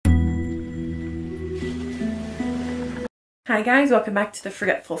Hi guys, welcome back to the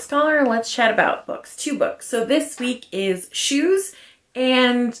Forgetful Scholar, and let's chat about books. 2 books. So this week is Shoes,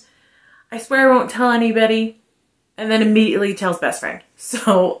 and I swear I won't tell anybody, and then immediately tells best friend.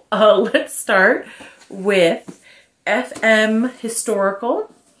 So let's start with FM Historical,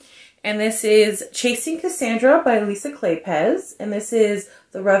 and this is Chasing Cassandra by Lisa Kleypas, and this is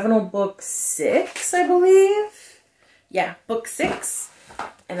the Ravenel book 6, I believe. Yeah, book 6.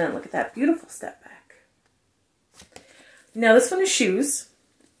 And then look at that beautiful step back. Now this one is Shoes,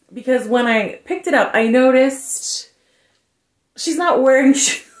 because when I picked it up, I noticed she's not wearing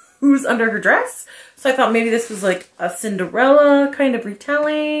shoes under her dress. So I thought maybe this was like a Cinderella kind of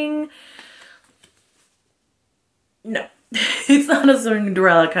retelling. No, it's not a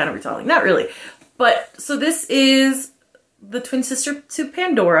Cinderella kind of retelling. Not really. But so this is the twin sister to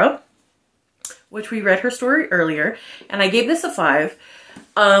Pandora, which we read her story earlier. And I gave this a 5.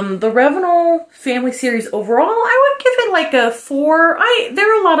 The Ravenel family series overall, I would give it like a 4. There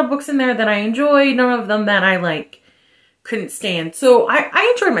are a lot of books in there that I enjoy, none of them that I like couldn't stand. So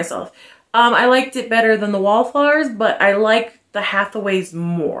I enjoyed myself. I liked it better than the Wallflowers, but I like the Hathaways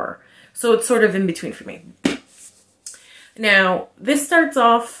more. So it's sort of in between for me. Now, this starts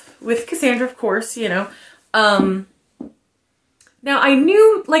off with Cassandra, of course, you know. Now I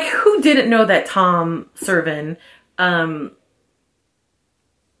knew, like, who didn't know that Tom Servin,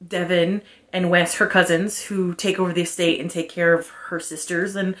 Devin and Wes, her cousins, who take over the estate and take care of her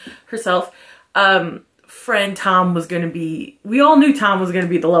sisters and herself, friend Tom was going to be, we all knew Tom was going to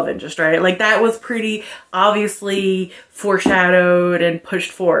be the love interest, right? Like, that was pretty obviously foreshadowed and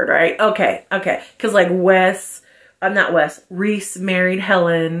pushed forward, right? Okay. Because, like, Reese married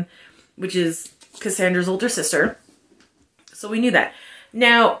Helen, which is Cassandra's older sister. So we knew that.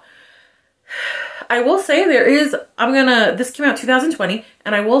 Now, I will say this came out 2020,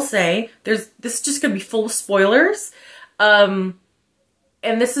 and I will say this is just going to be full of spoilers. And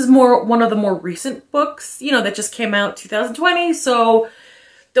this is one of the more recent books, you know, that just came out 2020, so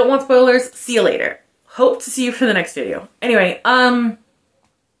don't want spoilers. See you later. Hope to see you for the next video. Anyway, and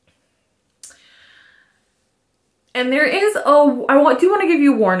there is do want to give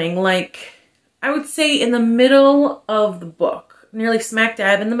you a warning, like, I would say in the middle of the book, nearly smack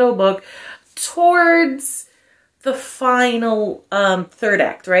dab in the middle of the book, towards the final third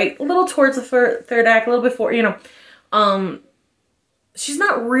act, right? A little towards the third act, a little before, you know. She's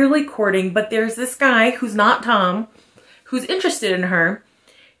not really courting, but there's this guy who's not Tom, who's interested in her.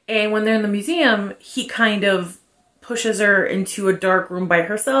 And when they're in the museum, he kind of pushes her into a dark room by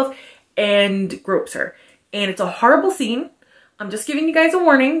herself and gropes her. And it's a horrible scene. I'm just giving you guys a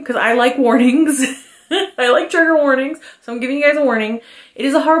warning because I like warnings. I like trigger warnings, so I'm giving you guys a warning. It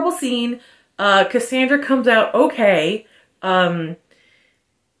is a horrible scene. Cassandra comes out okay.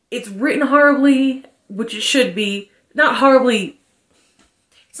 It's written horribly, which it should be. Not horribly.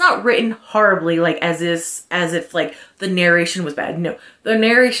 It's not written horribly, like as if like the narration was bad. No, the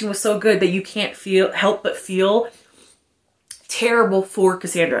narration was so good that you can't help but feel terrible for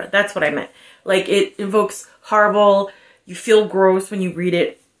Cassandra. That's what I meant. Like, it invokes horrible. You feel gross when you read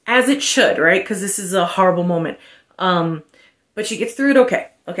it, as it should, right? Because this is a horrible moment. But she gets through it okay.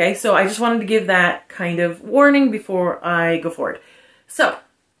 Okay, so I just wanted to give that kind of warning before I go forward. So,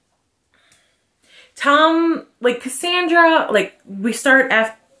 Tom, like, Cassandra, like, we start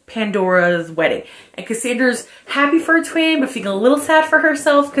at Pandora's wedding. And Cassandra's happy for her twin, but feeling a little sad for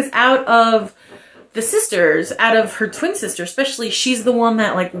herself, because out of the sisters, out of her twin sister especially, she's the one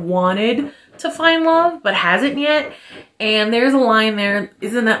that, like, wanted to find love, but hasn't yet. And there's a line there,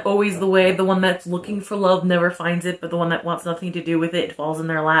 isn't that always the way? The one that's looking for love never finds it, but the one that wants nothing to do with it falls in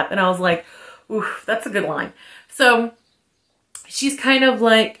their lap. And I was like, oof, that's a good line. So she's kind of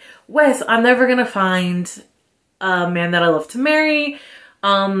like, Wes, I'm never gonna find a man that I love to marry.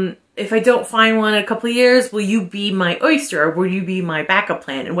 If I don't find one in a couple of years, will you be my oyster, or will you be my backup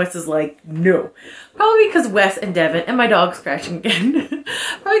plan? And Wes is like, no. Probably because Wes and Devin, and my dog scratching again.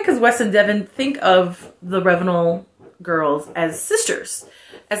 Probably because Wes and Devin think of the Ravenel girls as sisters.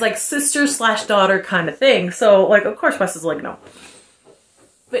 As like sister/daughter kind of thing. So, like, of course Wes is like, no.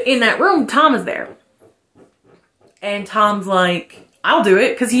 But in that room, Tom is there. And Tom's like, I'll do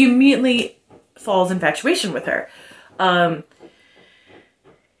it, because he immediately falls infatuation with her.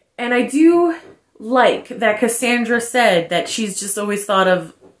 And I do like that Cassandra said that she's just always thought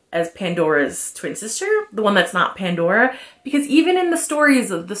of as Pandora's twin sister, the one that's not Pandora. Because even in the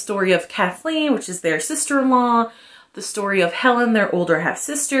stories of the story of Kathleen, which is their sister-in-law, the story of Helen, their older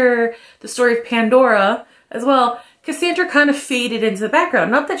half-sister, the story of Pandora as well, Cassandra kind of faded into the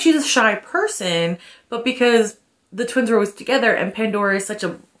background. Not that she's a shy person, but because the twins are always together and Pandora is such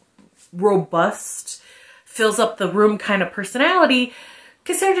a robust fills up the room kind of personality,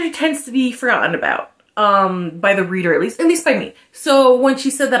 Cassandra tends to be forgotten about by the reader, at least by me. So when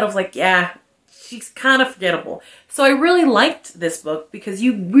she said that, I was like, yeah, she's kind of forgettable. So I really liked this book because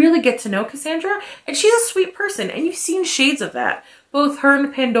you really get to know Cassandra, and she's a sweet person, and you've seen shades of that. Both her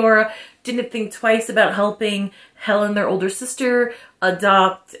and Pandora didn't think twice about helping Helen, their older sister,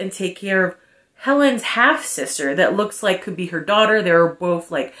 adopt and take care of Helen's half-sister that looks like could be her daughter. They were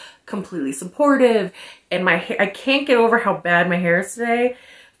both like completely supportive, and my hair, I can't get over how bad my hair is today.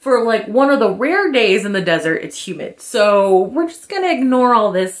 For like one of the rare days in the desert, it's humid. So we're just gonna ignore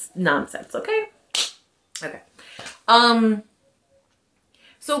all this nonsense, okay? Okay.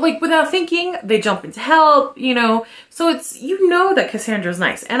 So like without thinking, they jump in to help, you know. So it's, you know that Cassandra's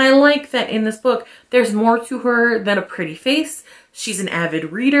nice. And I like that in this book, there's more to her than a pretty face. She's an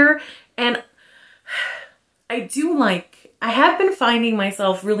avid reader. And I have been finding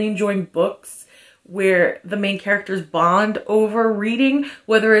myself really enjoying books where the main characters bond over reading,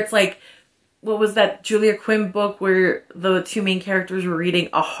 whether it's like, what was that Julia Quinn book where the two main characters were reading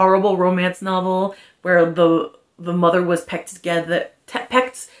a horrible romance novel where the mother was pecked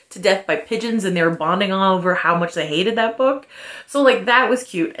to death by pigeons, and they were bonding all over how much they hated that book. So like that was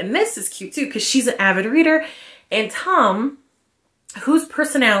cute. And this is cute too because she's an avid reader. And Tom, whose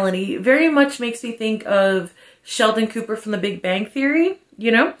personality very much makes me think of Sheldon Cooper from The Big Bang Theory,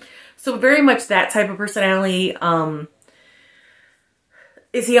 you know? So very much that type of personality.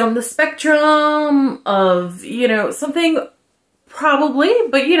 Is he on the spectrum of, you know, something? Probably,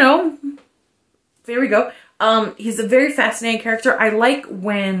 but you know, there we go. He's a very fascinating character. I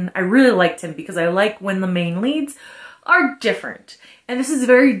really liked him because I like when the main leads are different. And this is a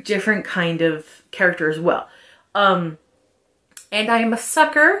very different kind of character as well. And I'm a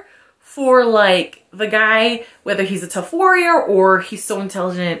sucker for like the guy, whether he's a tough warrior or he's so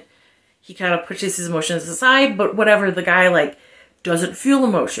intelligent, he kind of pushes his emotions aside, but whatever, the guy like doesn't feel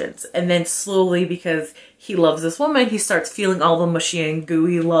emotions. And then slowly, because he loves this woman, he starts feeling all the mushy and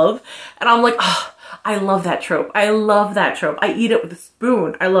gooey love. And I'm like, oh, I love that trope. I love that trope. I eat it with a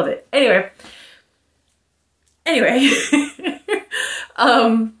spoon. I love it. Anyway.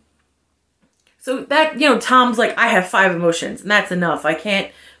 So that, you know, Tom's like, I have 5 emotions and that's enough. I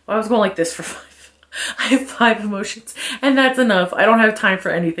can't, well, I was going like this for 5. I have 5 emotions and that's enough. I don't have time for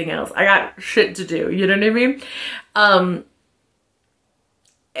anything else. I got shit to do. You know what I mean?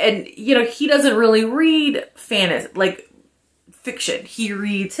 And, you know, he doesn't really read fantasy, like fiction. He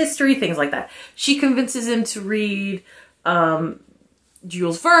reads history, things like that. She convinces him to read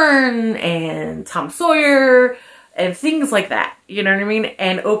Jules Verne and Tom Sawyer and things like that. You know what I mean?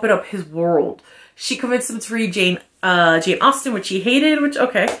 And open up his world. She convinced him to read Jane Austen, which he hated, which,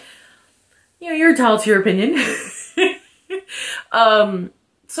 okay. You know, you're entitled to your opinion.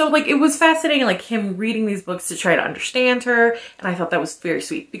 So, like, it was fascinating, like, him reading these books to try to understand her. And I thought that was very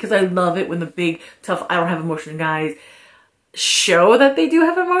sweet because I love it when the big, tough, I don't have emotion guys show that they do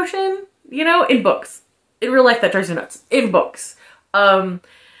have emotion, you know, in books. In real life, that drives me nuts. In books.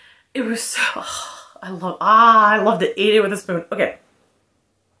 It was so, I loved it. Ate it with a spoon. Okay.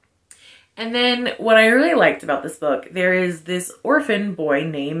 And then what I really liked about this book, there is this orphan boy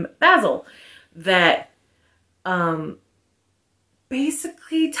named Basil that,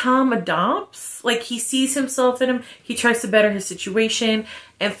 basically Tom adopts. Like, he sees himself in him. He tries to better his situation.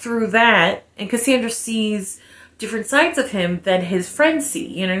 And through that, and Cassandra sees different sides of him than his friends see.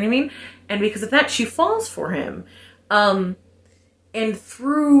 You know what I mean? And because of that, she falls for him. And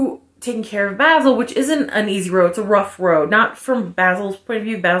through taking care of Basil, which isn't an easy road, it's a rough road. Not from Basil's point of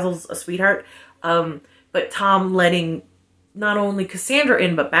view. Basil's a sweetheart. But Tom letting not only Cassandra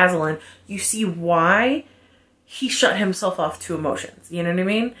in, but Basil in, you see why he shut himself off to emotions. You know what I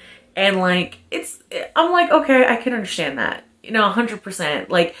mean? And like, I'm like, okay, I can understand that. You know, 100%.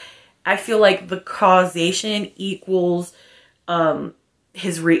 Like, I feel like the causation equals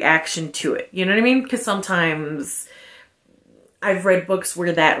his reaction to it. You know what I mean? Because sometimes I've read books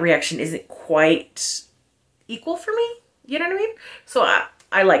where that reaction isn't quite equal for me. You know what I mean? So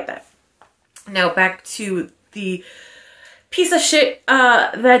I like that. Now back to the piece of shit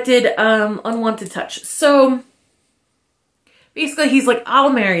that did Unwanted Touch. So basically, he's like, I'll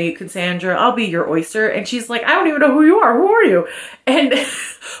marry you, Cassandra. I'll be your oyster. And she's like, I don't even know who you are. Who are you? And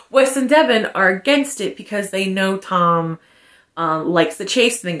Wes and Devin are against it because they know Tom likes the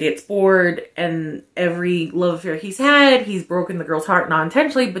chase, then gets bored. And every love affair he's had, he's broken the girl's heart, not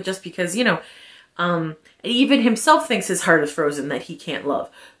intentionally, but just because, you know, and even himself thinks his heart is frozen, that he can't love.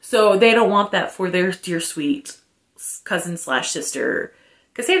 So they don't want that for their dear sweet cousin slash sister,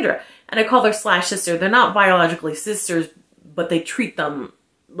 Cassandra. And I call her slash sister. They're not biologically sisters, but they treat them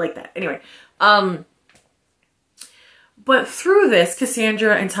like that. Anyway, But through this,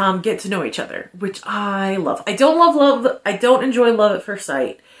 Cassandra and Tom get to know each other, which I love. I don't enjoy love at first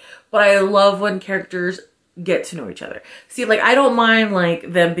sight, but I love when characters get to know each other. See, like, I don't mind,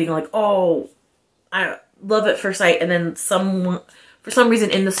 like, them being like, oh, I love at first sight, and then for some reason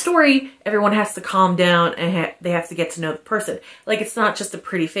in the story, everyone has to calm down and they have to get to know the person. Like, it's not just a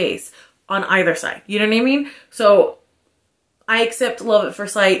pretty face on either side. You know what I mean? So I accept love at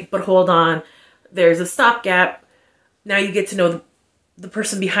first sight, but hold on. There's a stopgap. Now you get to know the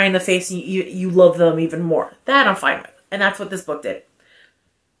person behind the face and you love them even more. That I'm fine with. And that's what this book did.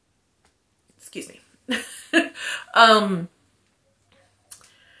 Excuse me.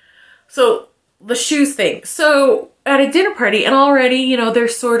 So the shoes thing. So at a dinner party, and already, you know, they're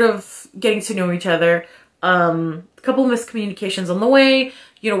sort of getting to know each other. A couple of miscommunications on the way.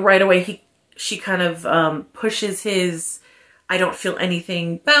 You know, right away she kind of pushes his I don't feel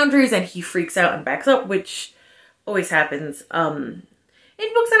anything boundaries, and he freaks out and backs up, which always happens in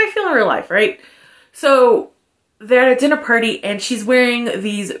books that I feel in real life, right? So they're at a dinner party and she's wearing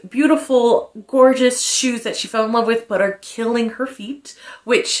these beautiful, gorgeous shoes that she fell in love with, but are killing her feet,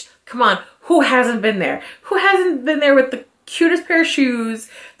 which, come on, who hasn't been there? Who hasn't been there with the cutest pair of shoes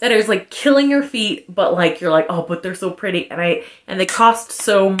that is like killing your feet, but like, you're like, oh, but they're so pretty and they cost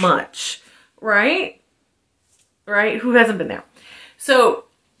so much, right? Right? Who hasn't been there? So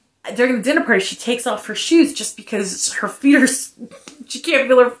during the dinner party, she takes off her shoes just because her feet are, she can't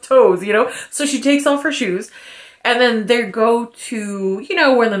feel her toes, you know? So she takes off her shoes. And then they go to, you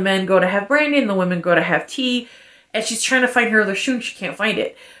know, where the men go to have brandy and the women go to have tea. And she's trying to find her other shoe and she can't find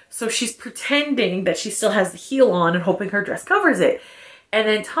it. So she's pretending that she still has the heel on and hoping her dress covers it. And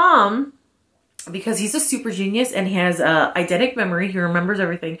then Tom, because he's a super genius and he has eidetic memory, he remembers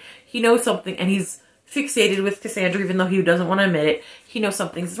everything. He knows something and he's fixated with Cassandra, even though he doesn't want to admit it. He knows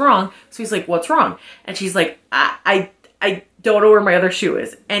something's wrong. So he's like, what's wrong? And she's like, I don't know where my other shoe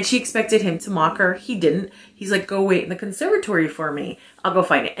is. And she expected him to mock her. He didn't. He's like, go wait in the conservatory for me. I'll go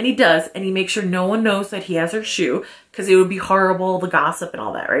find it. And he does. And he makes sure no one knows that he has her shoe because it would be horrible, the gossip and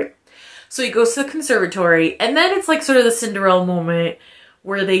all that, right? So he goes to the conservatory. And then it's like sort of the Cinderella moment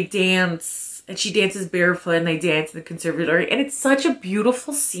where they dance and she dances barefoot and they dance in the conservatory. And it's such a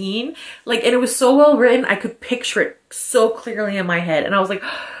beautiful scene. Like, and it was so well written. I could picture it so clearly in my head. And I was like,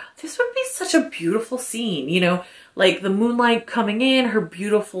 oh, this would be such a beautiful scene, you know? Like the moonlight coming in, her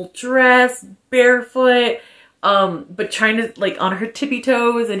beautiful dress, barefoot, but trying to, like, on her tippy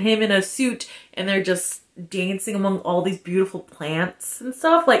toes, and him in a suit, and they're just dancing among all these beautiful plants and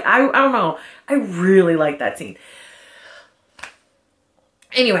stuff. Like, I don't know. I really like that scene.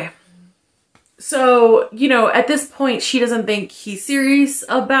 Anyway, so, you know, at this point, she doesn't think he's serious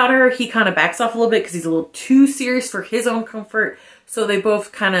about her. He kind of backs off a little bit because he's a little too serious for his own comfort. So they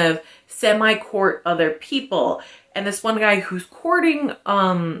both kind of semi-court other people. And this one guy who's courting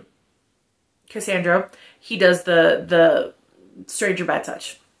Cassandra, he does the stranger bad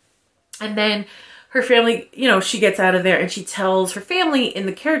touch. And then her family, you know, she gets out of there and she tells her family in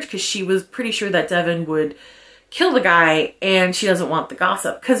the carriage because she was pretty sure that Devin would kill the guy and she doesn't want the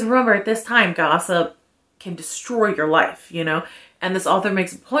gossip. Because remember, at this time, gossip can destroy your life, you know? And this author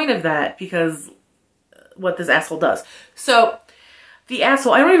makes a point of that because what this asshole does. So the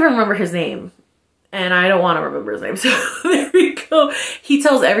asshole, I don't even remember his name. And I don't want to remember his name. So there we go. He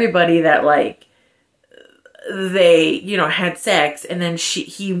tells everybody that, like, they, you know, had sex. And then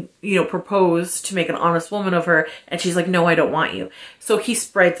he, you know, proposed to make an honest woman of her. And she's like, no, I don't want you. So he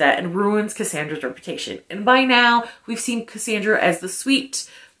spreads that and ruins Cassandra's reputation. And by now, we've seen Cassandra as the sweet,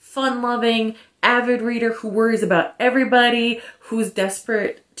 fun-loving, avid reader who worries about everybody, who's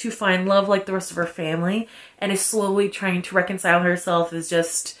desperate to find love like the rest of her family, and is slowly trying to reconcile herself as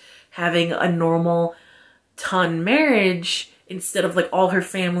just having a normal ton marriage instead of like all her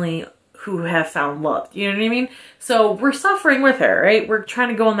family who have found love. You know what I mean? So we're suffering with her, right? We're trying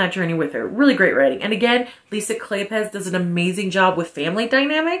to go on that journey with her. Really great writing. And again, Lisa Kleypas does an amazing job with family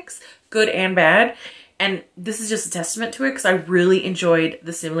dynamics, good and bad. And this is just a testament to it because I really enjoyed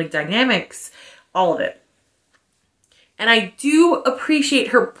the sibling dynamics, all of it. And I do appreciate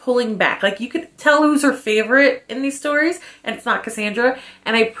her pulling back. Like, you could tell who's her favorite in these stories, and it's not Cassandra.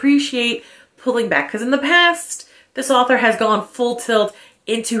 And I appreciate pulling back, because in the past, this author has gone full tilt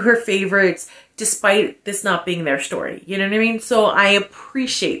into her favorites, despite this not being their story. You know what I mean? So I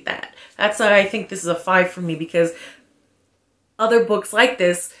appreciate that. That's why I think this is a 5 for me, because other books like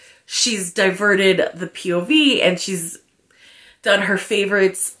this, she's diverted the POV, and she's done her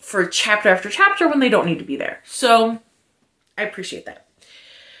favorites for chapter after chapter when they don't need to be there. So I appreciate that.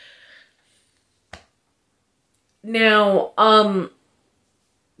 Now,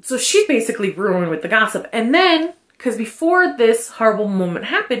 so she's basically ruined with the gossip. And then Because before this horrible moment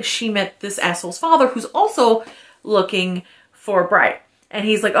happened, she met this asshole's father who's also looking for a bride. And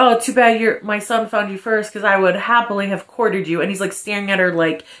he's like, oh, too bad my son found you first because I would happily have courted you. And he's like staring at her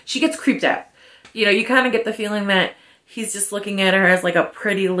like she gets creeped out. You know, you kind of get the feeling that he's just looking at her as like a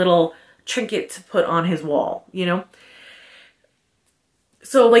pretty little trinket to put on his wall, you know?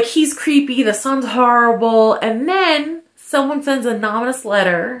 So like he's creepy, the son's horrible. And then someone sends an anonymous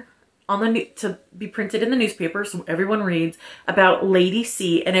letter on to be printed in the newspaper so everyone reads about Lady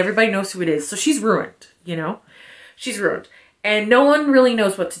C and everybody knows who it is. So she's ruined, you know? She's ruined. And no one really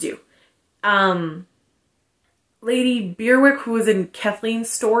knows what to do. Lady Beerwick, who was in Kathleen's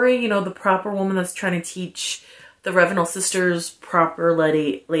story, you know, the proper woman that's trying to teach the Ravenel sisters proper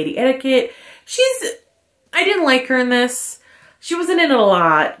lady etiquette. I didn't like her in this. She wasn't in it a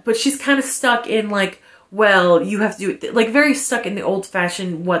lot, but she's kind of stuck in like, well, you have to do it, like very stuck in the old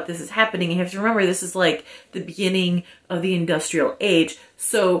fashioned, what this is happening. You have to remember this is like the beginning of the industrial age.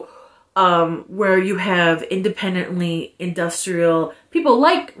 So, where you have independently industrial people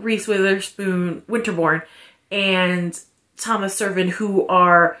like Reese Witherspoon, Winterbourne, and Thomas Servin, who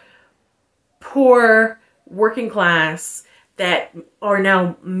are poor, working class, that are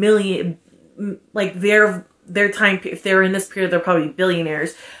now like their time, if they're in this period, they're probably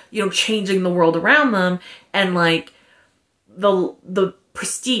billionaires, you know, changing the world around them. And like the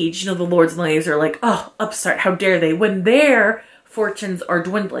prestige, you know, the lords and ladies are like, oh, upstart, how dare they, when their fortunes are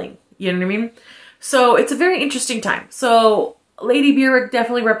dwindling. You know what I mean? So it's a very interesting time. So Lady Beerwick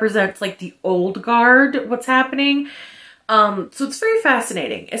definitely represents like the old guard, what's happening. So it's very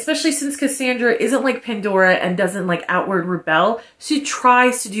fascinating, especially since Cassandra isn't like Pandora and doesn't like outward rebel. She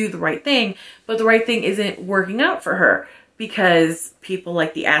tries to do the right thing, but the right thing isn't working out for her because people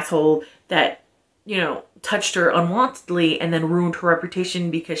like the asshole that, you know, touched her unwantedly and then ruined her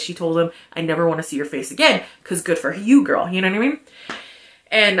reputation because she told him, I never want to see your face again, because good for you, girl. You know what I mean?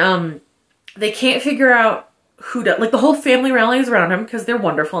 And they can't figure out who does, like the whole family rallies around him because they're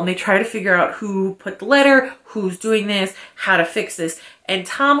wonderful, and they try to figure out who put the letter, who's doing this, how to fix this. And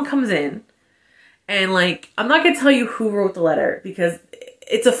Tom comes in and like, I'm not going to tell you who wrote the letter because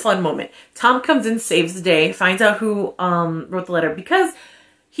it's a fun moment. Tom comes in, saves the day, finds out who wrote the letter because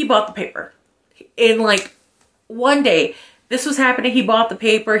he bought the paper. In like one day, this was happening. He bought the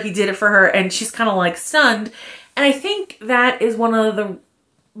paper, he did it for her, and she's kind of like stunned. And I think that is one of the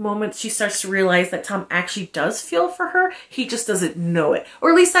moments she starts to realize that Tom actually does feel for her. He just doesn't know it. Or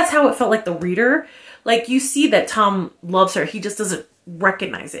at least that's how it felt like the reader. Like you see that Tom loves her. He just doesn't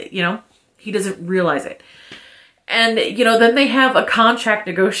recognize it, you know? He doesn't realize it. And, you know, then they have a contract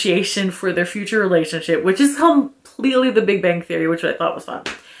negotiation for their future relationship, which is completely the Big Bang Theory, which I thought was fun.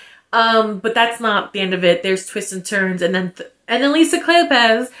 But that's not the end of it. There's twists and turns. And then Lisa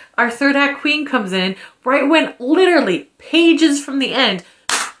Kleypas, our third act queen, comes in right when literally pages from the end,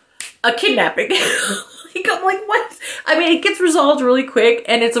 a kidnapping. Like, I'm like, what? I mean, it gets resolved really quick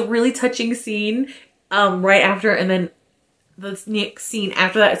and it's a really touching scene right after, and then the next scene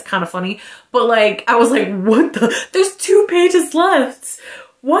after that is kind of funny. But like, I was like, what the? There's 2 pages left.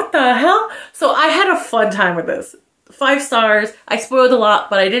 What the hell? So I had a fun time with this. 5 stars. I spoiled a lot,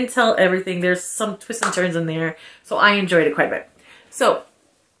 but I didn't tell everything. There's some twists and turns in there. So I enjoyed it quite a bit. So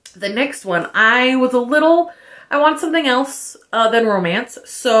the next one, I wanted something else than romance.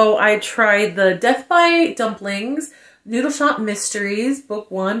 So I tried the Death by Dumplings, Noodle Shop Mysteries,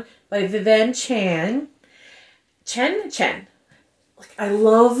 book 1 by Vivien Chien. Like I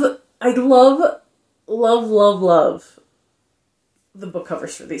love the book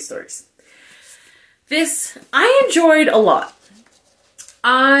covers for these stories. This, I enjoyed a lot.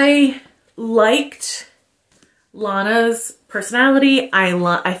 I liked Lana's personality.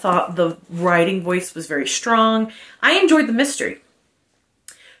 I thought the writing voice was very strong. I enjoyed the mystery.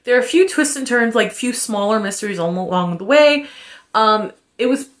 There are a few twists and turns, like few smaller mysteries along the way.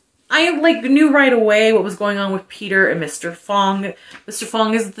 I like knew right away what was going on with Peter and Mr. Fong. Mr.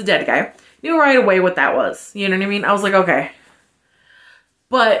 Fong is the dead guy. Knew right away what that was. You know what I mean? I was like, okay.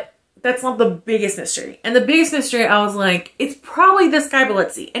 But that's not the biggest mystery. And the biggest mystery, I was like, it's probably this guy, but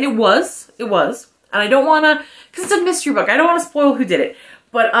let's see. And it was. And I don't want to, because it's a mystery book. I don't want to spoil who did it.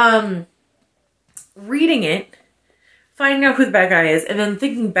 But reading it, finding out who the bad guy is, and then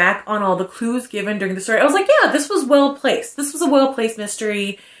thinking back on all the clues given during the story, I was like, yeah, this was well placed. This was a well placed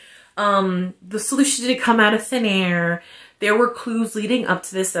mystery. The solution didn't come out of thin air. There were clues leading up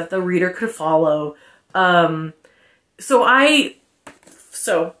to this that the reader could follow. So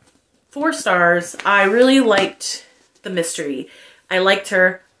 4 stars. I really liked the mystery. I liked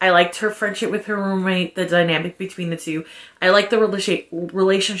her. I liked her friendship with her roommate, the dynamic between the two. I like the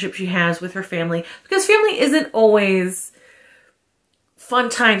relationship she has with her family, because family isn't always fun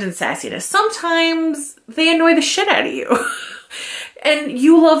times and sassiness. Sometimes they annoy the shit out of you and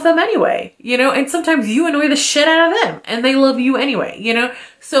you love them anyway, you know, and sometimes you annoy the shit out of them and they love you anyway, you know?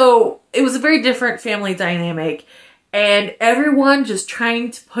 So it was a very different family dynamic, and everyone just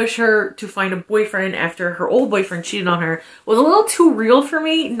trying to push her to find a boyfriend after her old boyfriend cheated on her was a little too real for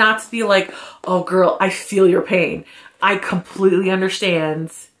me not to be like, oh girl, I feel your pain. I completely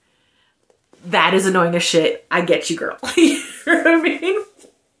understand. That is annoying as shit. I get you, girl. You know what I mean?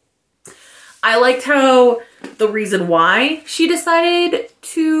 I liked how the reason why she decided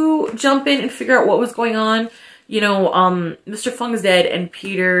to jump in and figure out what was going on. You know, Mr. Fung is dead and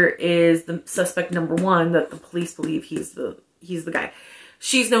Peter is the suspect number one, that the police believe he's the guy.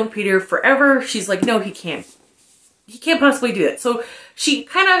 She's known Peter forever. She's like, no, he can't possibly do that. So she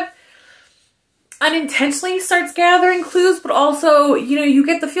kind of unintentionally starts gathering clues, but also, you know, you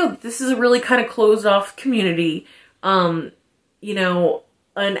get the feel that this is a really kind of closed off community. You know,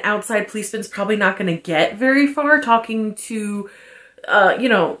 an outside policeman's probably not going to get very far talking to, you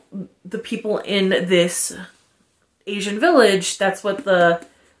know, the people in this Asian village. That's what the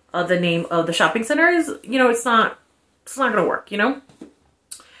name of the shopping center is. You know, it's not going to work, you know?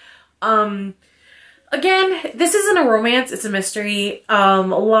 Again, this isn't a romance, it's a mystery. A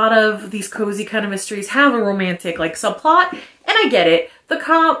lot of these cozy kind of mysteries have a romantic, like, subplot, and I get it. The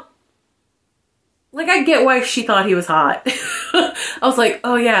cop, like, I get why she thought he was hot. I was like,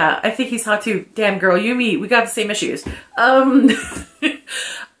 oh yeah, I think he's hot too. Damn girl, you and me, we got the same issues. And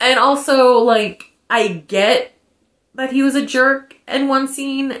also, like, I get that he was a jerk in one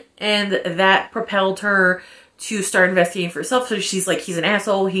scene, and that propelled her to start investigating for herself. So she's like, he's an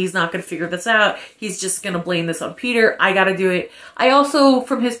asshole. He's not going to figure this out. He's just going to blame this on Peter. I got to do it. I also,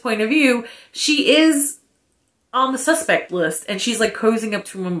 from his point of view, she is on the suspect list and she's like cozying up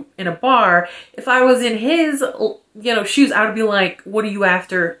to him in a bar. If I was in his, you know, shoes, I would be like, what are you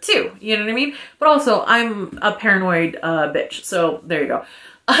after too? You know what I mean? But also I'm a paranoid bitch. So there you go.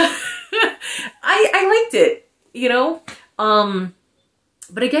 I liked it, you know?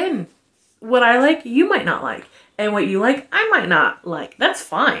 But again, what I like, you might not like. And what you like, I might not like. That's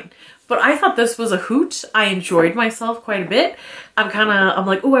fine. But I thought this was a hoot. I enjoyed myself quite a bit. I'm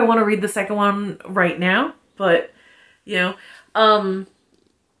like, oh, I want to read the second one right now. But, you know,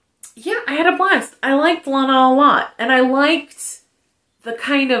 yeah, I had a blast. I liked Lana a lot. And I liked the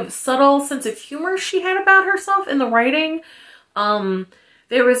kind of subtle sense of humor she had about herself in the writing.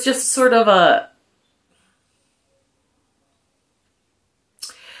 There was just sort of a...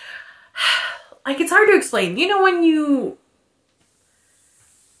 like, it's hard to explain. You know, when you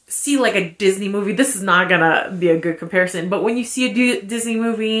see like a Disney movie, this is not gonna be a good comparison, but when you see a Disney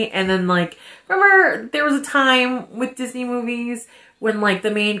movie and then like, remember there was a time with Disney movies when like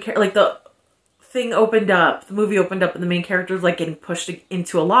the main like the thing opened up, the movie opened up and the main character was like getting pushed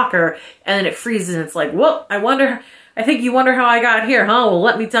into a locker and then it freezes and it's like, well, I think you wonder how I got here, huh? Well,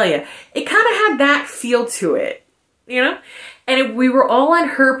 let me tell you. It kind of had that feel to it, you know? And we were all on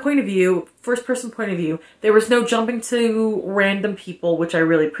her point of view, first person point of view. There was no jumping to random people, which I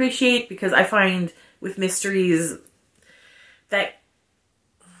really appreciate because I find with mysteries that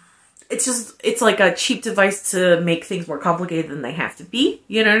it's like a cheap device to make things more complicated than they have to be.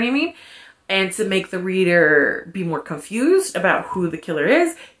 You know what I mean? And to make the reader be more confused about who the killer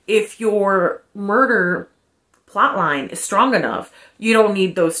is. If your murder plotline is strong enough, you don't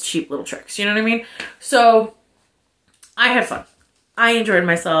need those cheap little tricks. You know what I mean? So I had fun. I enjoyed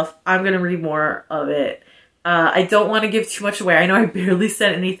myself. I'm going to read more of it. I don't want to give too much away. I know I barely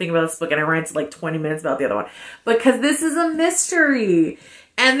said anything about this book and I ranted like 20 minutes about the other one. Because this is a mystery.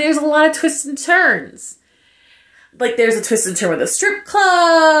 And there's a lot of twists and turns. Like there's a twist and turn with a strip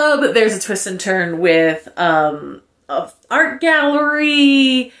club. There's a twist and turn with a art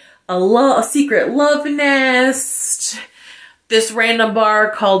gallery. A secret love nest. This random bar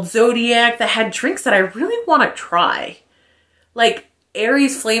called Zodiac that had drinks that I really want to try. Like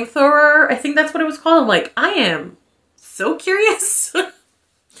Aries Flamethrower, I think that's what it was called. I'm like, I am so curious.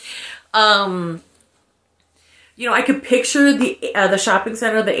 You know, I could picture the shopping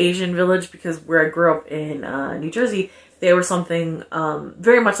center, the Asian village, because where I grew up in New Jersey, there was something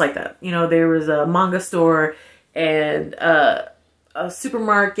very much like that. You know, there was a manga store and a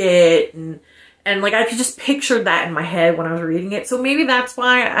supermarket and like I could just picture that in my head when I was reading it. So maybe that's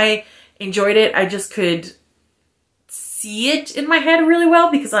why I enjoyed it. I just could see it in my head really well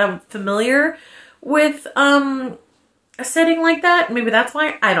because I'm familiar with a setting like that. Maybe that's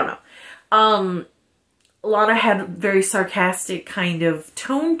why. I don't know. Lana had very sarcastic kind of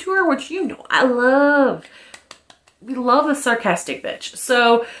tone to her, which you know I love. We love a sarcastic bitch.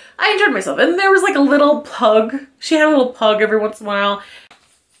 So I enjoyed myself. And there was like a little pug. She had a little pug every once in a while.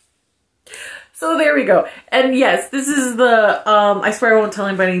 So there we go. And yes, this is the, I swear I won't tell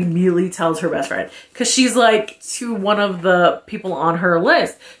anybody, immediately tells her best friend. Because she's like to one of the people on her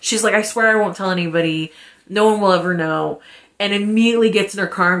list. She's like, I swear I won't tell anybody. No one will ever know. And immediately gets in her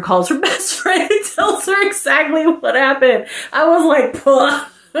car and calls her best friend and tells her exactly what happened. I was like, puh.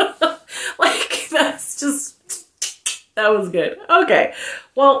 Like, that's just... That was good. Okay.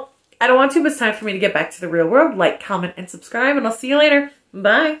 Well, I don't want too much time for me to get back to the real world. Like, comment, and subscribe, and I'll see you later.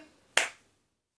 Bye.